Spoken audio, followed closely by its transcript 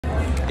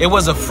It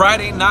was a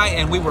Friday night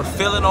and we were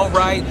feeling all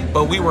right,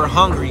 but we were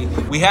hungry.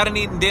 We hadn't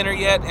eaten dinner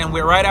yet, and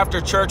right after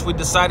church, we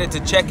decided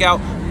to check out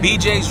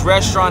BJ's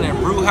Restaurant and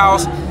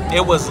Brewhouse.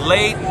 It was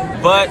late,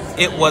 but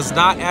it was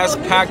not as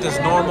packed as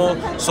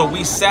normal. So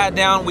we sat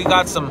down, we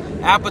got some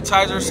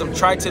appetizers, some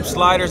tri-tip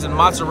sliders and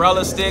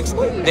mozzarella sticks.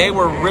 They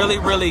were really,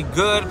 really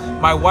good.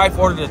 My wife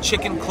ordered a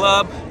chicken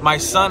club, my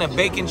son a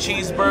bacon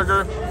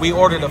cheeseburger. We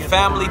ordered a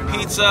family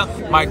pizza.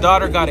 My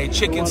daughter got a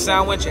chicken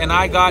sandwich, and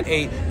I got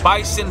a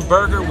bison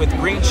burger with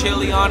green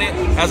chili on it.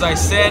 As I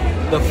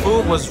said, the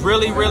food was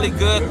really, really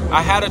good.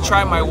 I had to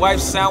try my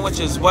wife's sandwich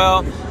as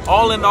well.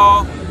 All in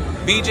all,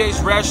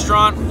 BJ's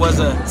Restaurant was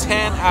a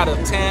 10 out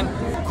of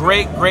 10.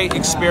 Great, great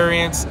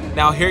experience.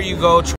 Now here you go.